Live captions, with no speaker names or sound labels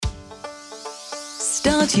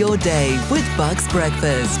Start your day with Bucks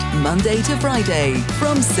Breakfast, Monday to Friday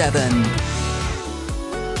from 7.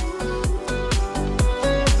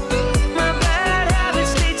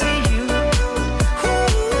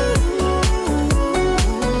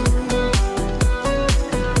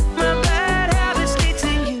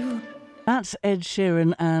 That's Ed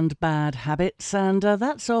Sheeran and Bad Habits, and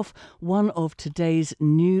that's off one of today's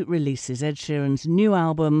new releases, Ed Sheeran's new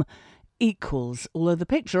album, Equals, although the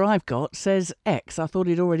picture I've got says X. I thought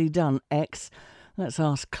he'd already done X. Let's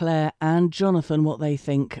ask Claire and Jonathan what they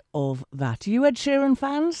think of that. Are you Ed Sheeran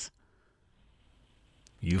fans?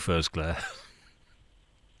 You first, Claire.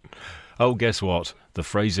 Oh, guess what? The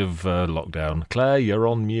phrase of lockdown. Claire, you're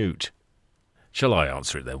on mute. Shall I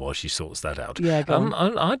answer it then while she sorts that out? Yeah, go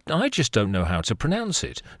on. I just don't know how to pronounce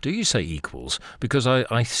it. Do you say equals? Because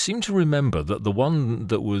I seem to remember that the one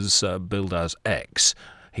that was billed as X,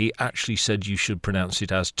 he actually said you should pronounce it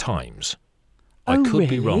as times. Oh, I could really?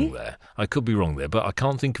 be wrong there. I could be wrong there, but I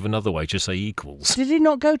can't think of another way to say equals. Did he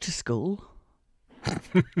not go to school?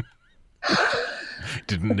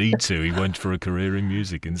 Didn't need to. He went for a career in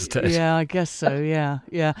music instead. Yeah, I guess so, yeah.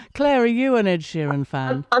 Claire, are you an Ed Sheeran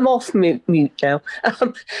fan? I'm off mute now.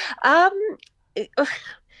 I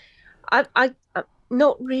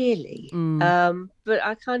not really, but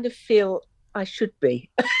I kind of feel I should be.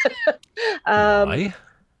 Why?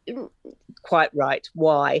 Quite right.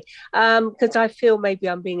 Why? Because I feel maybe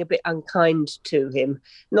I'm being a bit unkind to him.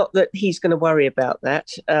 Not that he's going to worry about that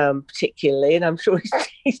particularly, and I'm sure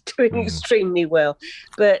he's doing extremely well.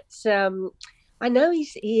 But I know I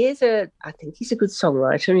think he's a good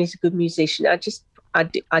songwriter and he's a good musician.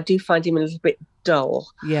 I do find him a little bit dull.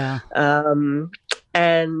 Yeah.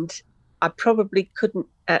 And I probably couldn't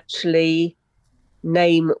actually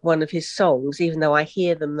name one of his songs, even though I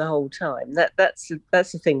hear them the whole time. That's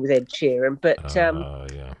the thing with Ed Sheeran. But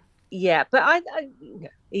but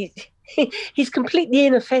he's completely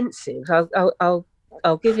inoffensive.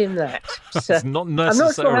 I'll give him that. So, it's not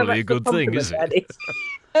necessarily a good thing, is it? It.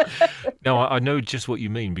 No, I know just what you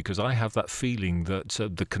mean, because I have that feeling that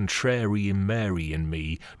the contrarian Mary in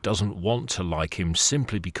me doesn't want to like him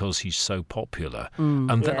simply because he's so popular.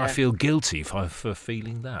 And then I feel guilty for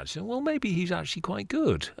feeling that. So, well, maybe he's actually quite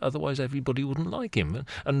good. Otherwise, everybody wouldn't like him.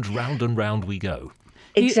 And round we go.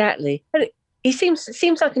 Exactly. He seems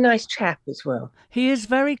like a nice chap as well. He is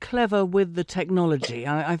very clever with the technology.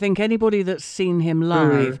 I think anybody that's seen him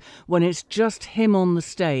live, when it's just him on the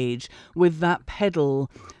stage with that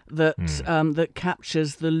pedal that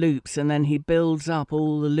captures the loops, and then he builds up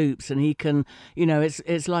all the loops, and he can,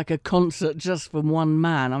 it's like a concert just from one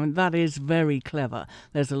man. I mean, that is very clever.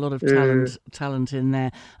 There's a lot of talent in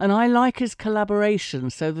there. And I like his collaboration.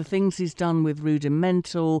 So the things he's done with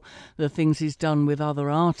Rudimental, the things he's done with other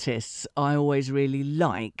artists, I always really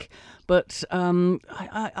like. But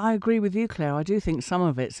I agree with you, Claire. I do think some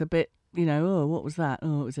of it's a bit, what was that?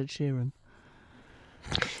 Oh, it was Ed Sheeran.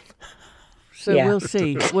 So we'll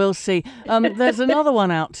see. There's another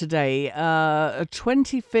one out today, a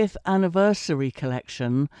 25th anniversary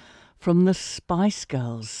collection from the Spice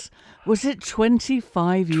Girls. Was it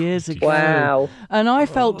 25 years ago? Wow. And I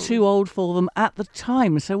felt too old for them at the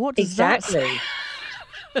time. So what does that say?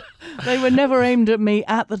 They were never aimed at me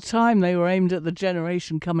at the time. They were aimed at the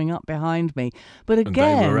generation coming up behind me. But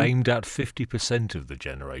again... And they were aimed at 50% of the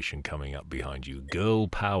generation coming up behind you. Girl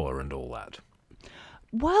power and all that.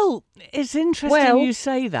 Well, it's interesting you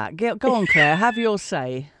say that. Go on, Claire, have your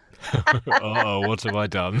say. Oh, what have I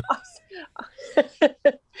done?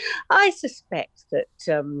 I suspect that,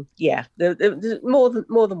 there's more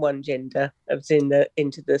than one gender was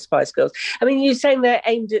into the Spice Girls. I mean, you're saying they're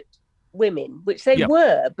aimed at women, which they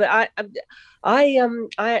were, but I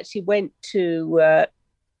actually went to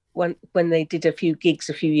when they did a few gigs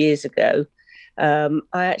a few years ago. I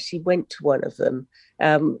actually went to one of them.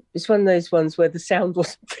 It's one of those ones where the sound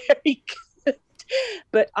wasn't very good,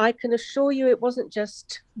 but I can assure you it wasn't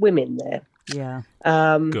just women there. Yeah.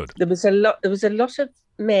 Good. There was a lot of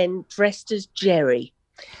men dressed as Jerry.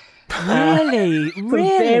 Really? From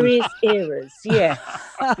various eras, yeah.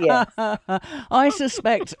 I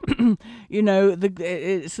suspect,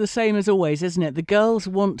 it's the same as always, isn't it? The girls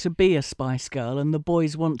want to be a Spice Girl and the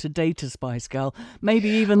boys want to date a Spice Girl. Maybe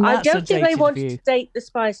even that's a dated view. I don't think they wanted to date the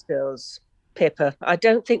Spice Girls, Pippa. I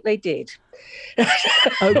don't think they did.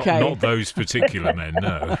 Okay. Not those particular men,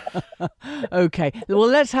 no. Okay. Well,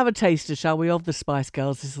 let's have a taster, shall we, of the Spice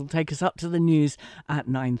Girls. This will take us up to the news at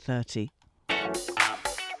 9:30.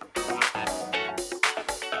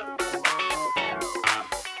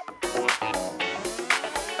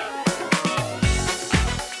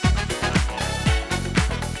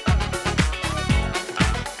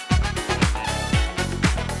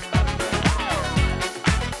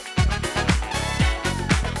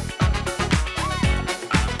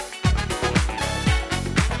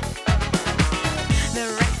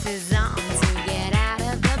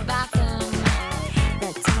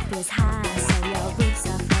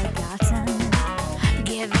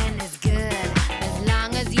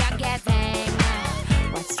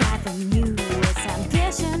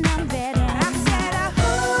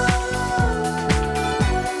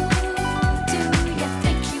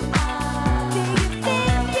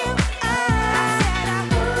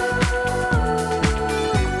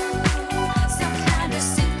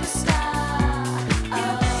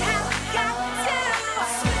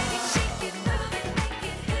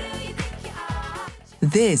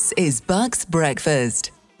 This is Bucks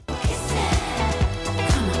Breakfast.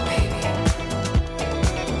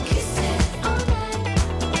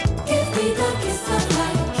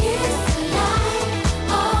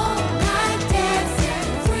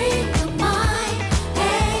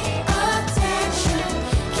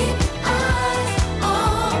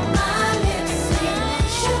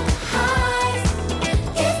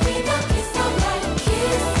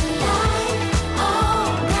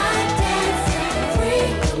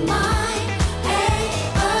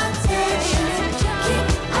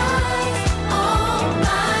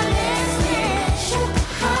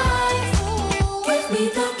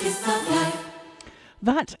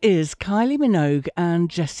 That is Kylie Minogue and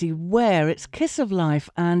Jessie Ware. It's Kiss of Life,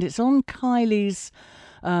 and it's on Kylie's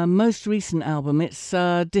most recent album. It's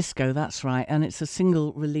Disco, that's right, and it's a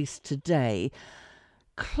single released today.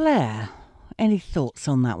 Claire, any thoughts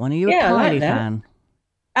on that one? Are you a Kylie fan?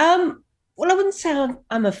 Well, I wouldn't say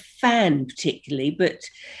I'm a fan particularly, but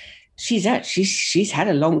she's had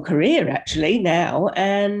a long career actually now,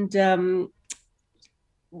 and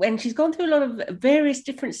when she's gone through a lot of various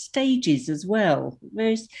different stages as well,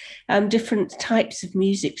 various different types of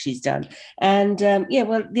music she's done. And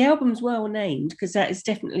well, the album's well named because that is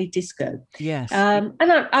definitely disco. Yes. And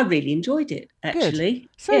I really enjoyed it, actually. Good.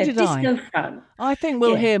 So did I. Disco fun. I think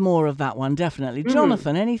we'll hear more of that one, definitely.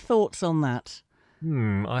 Jonathan, any thoughts on that?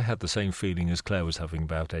 I had the same feeling as Claire was having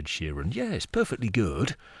about Ed Sheeran. Yeah, it's perfectly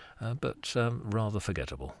good, but rather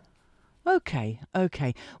forgettable. Okay.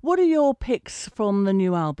 What are your picks from the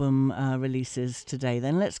new album releases today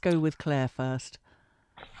then? Let's go with Claire first.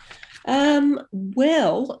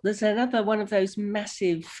 Well, there's another one of those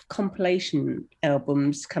massive compilation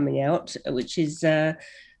albums coming out, which is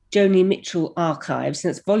Joni Mitchell Archives,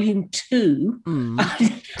 and that's volume 2.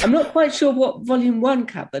 I'm not quite sure what volume 1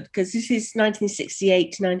 covered, because this is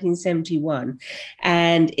 1968 to 1971,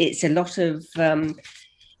 and it's a lot of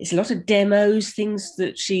demos, things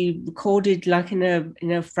that she recorded like in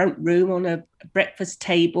a front room on a breakfast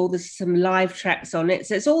table. There's some live tracks on it.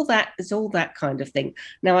 So it's all that kind of thing.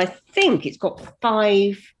 Now I think it's got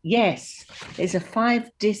 5. Yes, it's a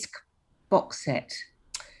 5-disc box set.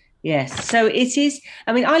 Yes, so it is.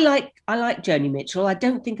 I mean, I like Joni Mitchell. I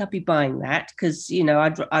don't think I'd be buying that because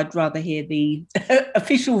I'd rather hear the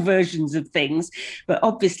official versions of things. But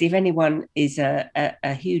obviously, if anyone is a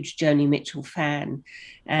huge Joni Mitchell fan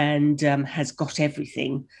and has got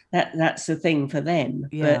everything, that's the thing for them.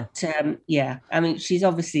 Yeah. But I mean,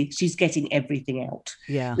 she's getting everything out.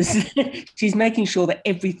 Yeah, she's making sure that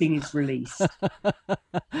everything is released.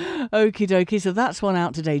 Okie dokie. So that's one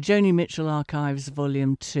out today. Joni Mitchell Archives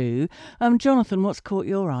Volume 2. Jonathan, what's caught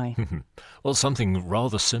your eye? Well, something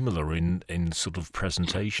rather similar in sort of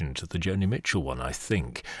presentation to the Joni Mitchell one, I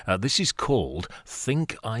think. This is called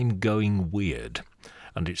Think I'm Going Weird,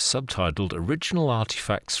 and it's subtitled Original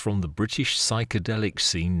Artifacts from the British Psychedelic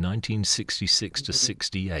Scene 1966 to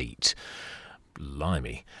 68.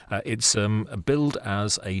 Blimey. It's billed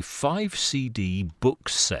as a 5-CD book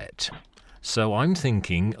set. So I'm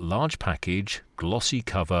thinking large package, glossy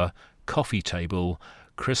cover, coffee table,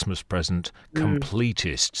 Christmas present,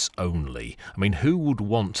 completists only. I mean, who would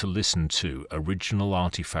want to listen to original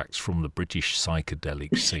artifacts from the British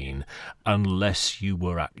psychedelic scene unless you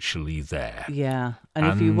were actually there? Yeah, and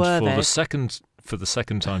if you were there... For the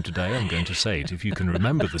second time today, I'm going to say it. If you can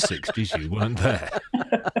remember the 60s, you weren't there.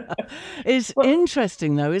 It's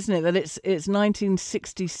interesting, though, isn't it, that it's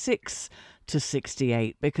 1966 to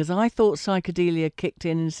 68, because I thought psychedelia kicked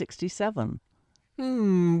in 67.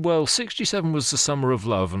 Well, 67 was the Summer of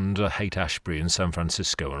Love and Haight-Ashbury in San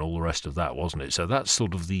Francisco and all the rest of that, wasn't it? So that's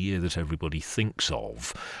sort of the year that everybody thinks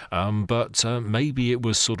of. But maybe it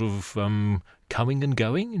was sort of coming and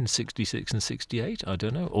going in 66 and 68, I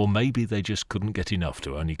don't know. Or maybe they just couldn't get enough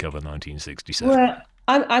to only cover 1967. Well,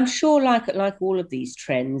 I'm sure like all of these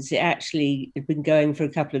trends, it actually had been going for a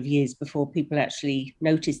couple of years before people actually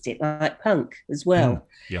noticed it, like punk as well.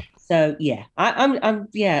 Yeah. So, yeah.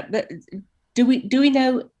 But do we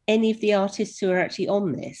know any of the artists who are actually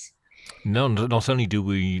on this? No, not only do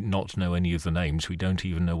we not know any of the names, we don't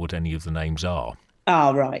even know what any of the names are.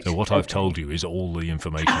 Oh, right. So what I've told you is all the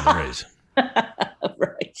information there is.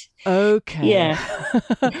 Right. Okay. Yeah.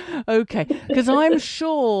 Okay. Because I'm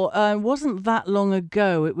sure it wasn't that long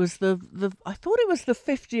ago. It was I thought it was the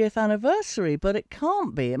 50th anniversary, but it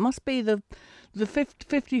can't be. It must be the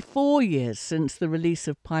 54 years since the release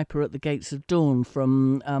of Piper at the Gates of Dawn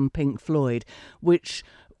from Pink Floyd, which,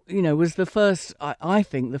 was the first, I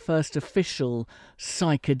think, the first official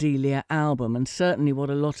psychedelia album, and certainly what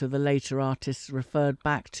a lot of the later artists referred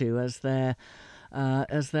back to as their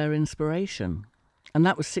inspiration. And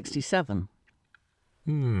that was 67.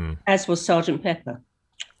 as was Sergeant Pepper.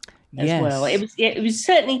 As Yes. well, it was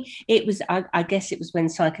certainly I guess it was when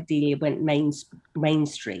psychedelia went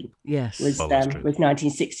mainstream. Yes. Was Well, that's true. with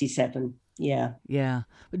 1967. Yeah. Yeah.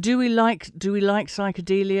 Do we like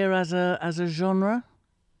psychedelia as a genre?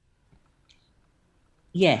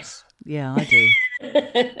 Yes. Yeah, I do.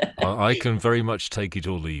 I can very much take it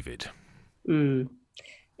or leave it.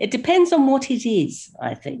 It depends on what it is,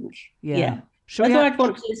 I think. Yeah. Whether I'd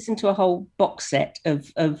want to listen to a whole box set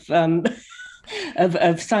of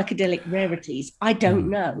psychedelic rarities, I don't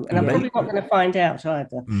know, and I'm probably not going to find out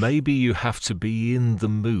either. Maybe you have to be in the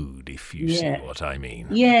mood, if you see what I mean.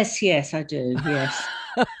 Yes, I do. Yes.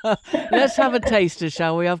 Let's have a taster,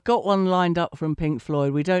 shall we? I've got one lined up from Pink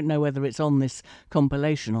Floyd. We don't know whether it's on this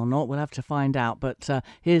compilation or not. We'll have to find out. But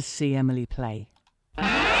here's See Emily Play.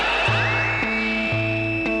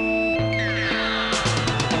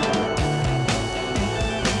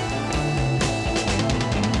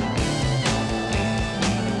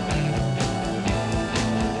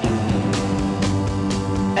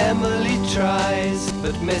 Emily tries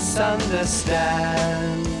but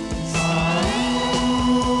misunderstands.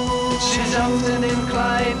 She's often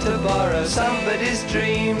inclined to borrow somebody's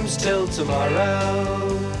dreams till tomorrow.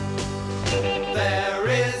 There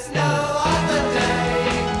is no other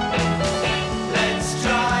day. Let's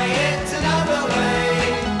try it another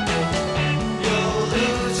way. You'll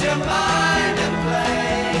lose your mind and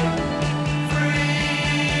play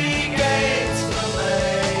free games for me.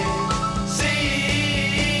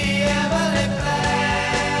 See Emily play.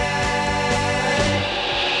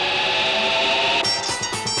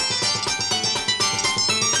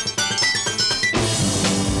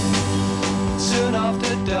 Soon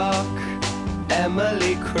after dark,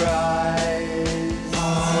 Emily cries,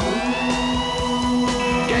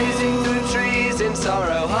 gazing through trees in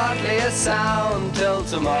sorrow, hardly a sound till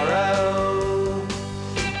tomorrow.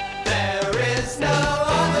 There is no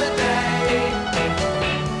other day.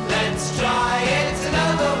 Let's try it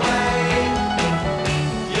another way.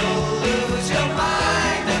 You'll lose your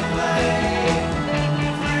mind and play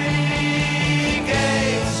free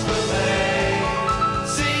games for me.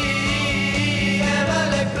 See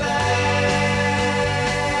Emily play.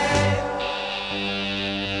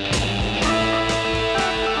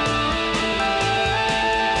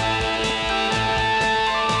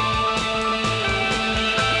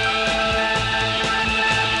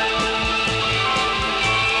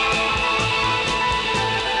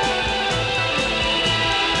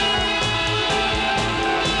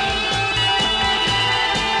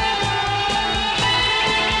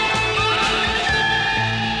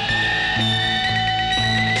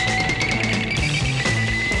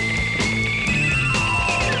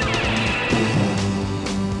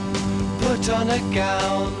 Put on a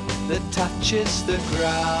gown that touches the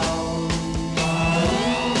ground.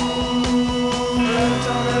 Float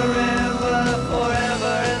on a river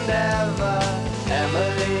forever and ever.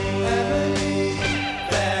 Emily, Emily,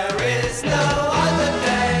 there is no other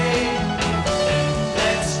day.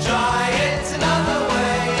 Let's try it another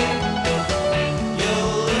way.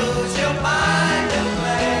 You'll lose your mind and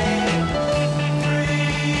play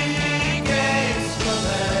free games for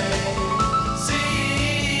me.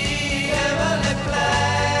 See Emily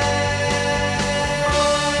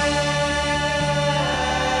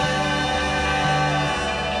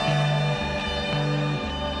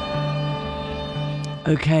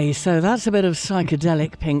Okay, so that's a bit of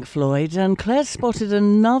psychedelic Pink Floyd, and Claire spotted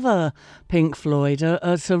another Pink Floyd.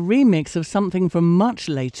 It's a remix of something from much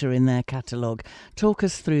later in their catalogue. Talk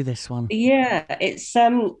us through this one. Yeah, it's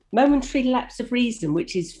Momentary Lapse of Reason,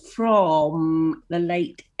 which is from the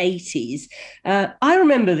late 80s. I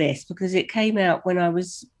remember this because it came out when I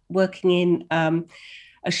was working in a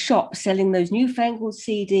shop selling those newfangled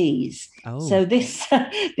CDs. Oh. So this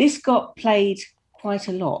got played quite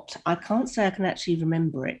a lot. I can't say I can actually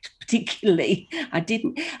remember it particularly. I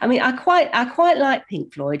quite like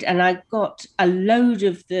Pink Floyd, and I got a load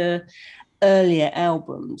of the earlier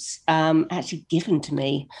albums actually given to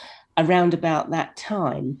me around about that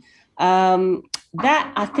time. I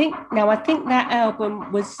think that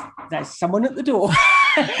album was, there's someone at the door.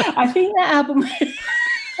 I think that album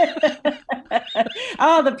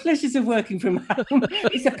the pleasures of working from home.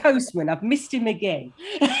 It's a postman. I've missed him again.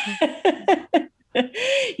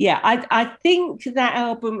 Yeah, I think that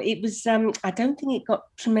album, it was I don't think it got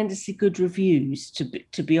tremendously good reviews,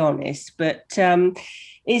 to be honest, but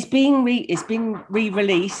it's being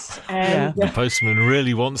re-released. And The postman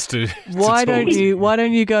really wants to. Why don't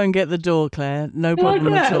you go and get the door, Claire? No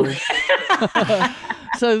problem at all.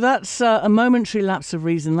 So that's A Momentary Lapse of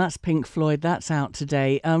Reason. That's Pink Floyd. That's out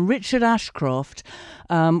today. Richard Ashcroft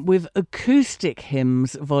with Acoustic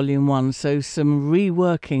Hymns, Volume 1. So some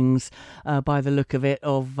reworkings, by the look of it,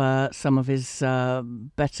 of some of his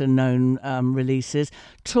better-known releases.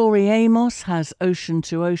 Tori Amos has Ocean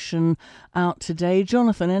to Ocean out today.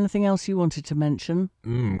 Jonathan, anything else you wanted to mention?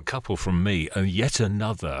 Couple from me. Yet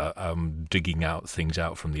another digging out things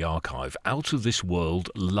out from the archive. Out of This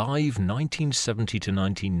World, live 1970 to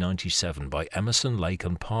 1997 by Emerson, Lake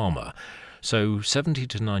and Palmer. So 70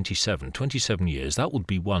 to 97, 27 years, that would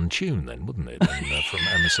be one tune then, wouldn't it? And, from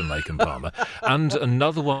Emerson, Lake and Palmer. And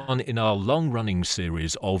another one in our long-running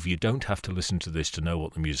series of You Don't Have to Listen to This to Know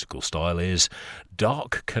What the Musical Style Is.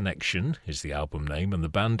 Dark Connection is the album name, and the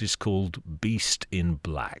band is called Beast in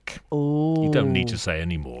Black. Oh, you don't need to say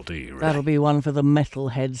any more, do you? Really? That'll be one for the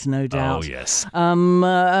metalheads, no doubt. Oh, yes.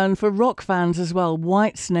 And for rock fans as well,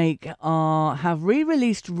 Whitesnake have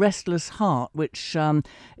re-released Restless Heart, which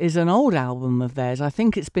is an old album of theirs. I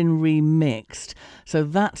think it's been remixed, so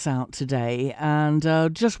that's out today. And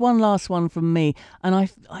just one last one from me, and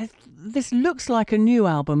this looks like a new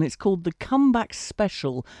album. It's called The Comeback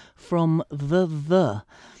Special from The.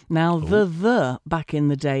 Now, The back in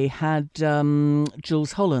the day had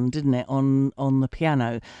Jules Holland, didn't it, on the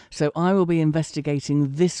piano. So I will be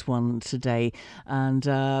investigating this one today. And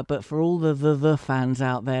but for all the fans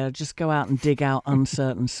out there, just go out and dig out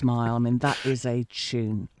Uncertain Smile. I mean, that is a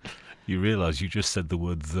tune. You realise you just said the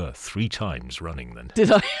word "the" 3 times running then.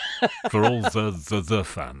 Did I? For all the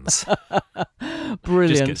fans.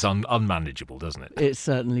 Brilliant. Just gets unmanageable, doesn't it? It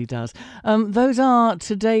certainly does. Those are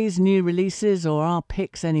today's new releases, or our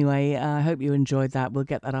picks anyway. I hope you enjoyed that. We'll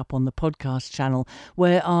get that up on the podcast channel,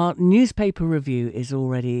 where our newspaper review is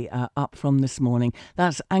already up from this morning.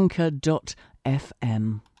 That's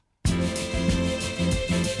anchor.fm.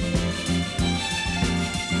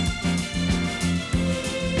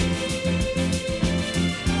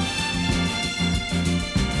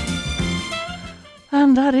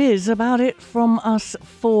 And that is about it from us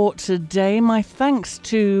for today. My thanks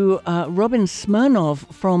to Robin Smirnov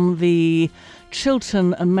from the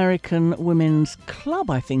Chiltern American Women's Club,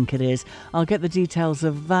 I think it is. I'll get the details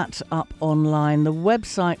of that up online. The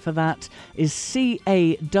website for that is cawc.co.uk.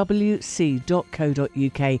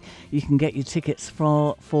 You can get your tickets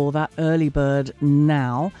for that early bird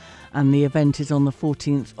now. And the event is on the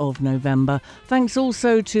 14th of November. Thanks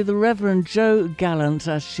also to the Reverend Jo Gallant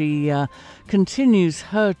as she continues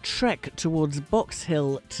her trek towards Box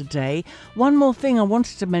Hill today. One more thing I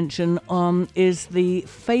wanted to mention is the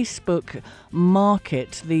Facebook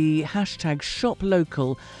market, the hashtag Shop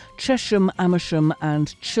Local, Chesham, Amersham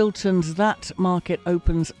and Chilterns. That market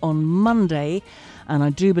opens on Monday. And I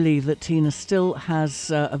do believe that Tina still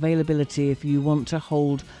has availability if you want to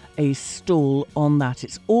hold a stall on that.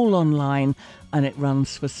 It's all online and it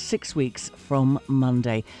runs for 6 weeks from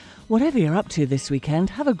Monday. Whatever you're up to this weekend,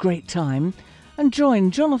 have a great time and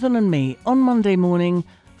join Jonathan and me on Monday morning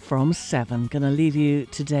from 7. Going to leave you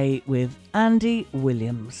today with Andy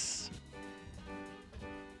Williams.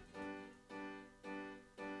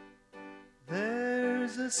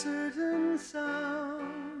 There's a certain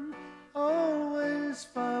sound always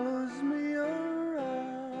follows me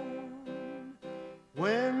around.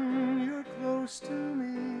 When you're close to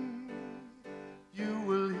me, you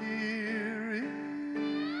will hear it.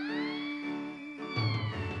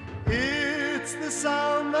 It's the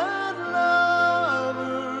sound that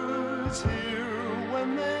lovers hear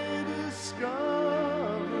when they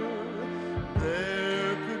discover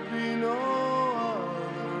there could be no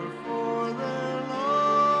other for their love.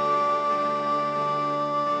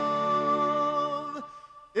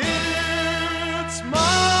 It's my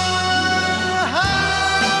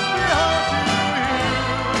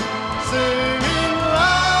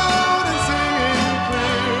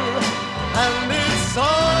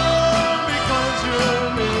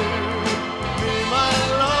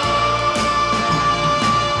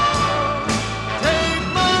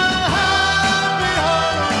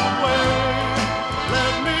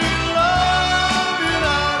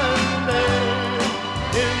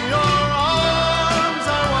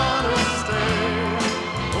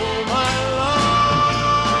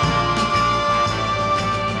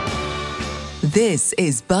This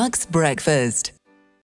is Bucks Breakfast.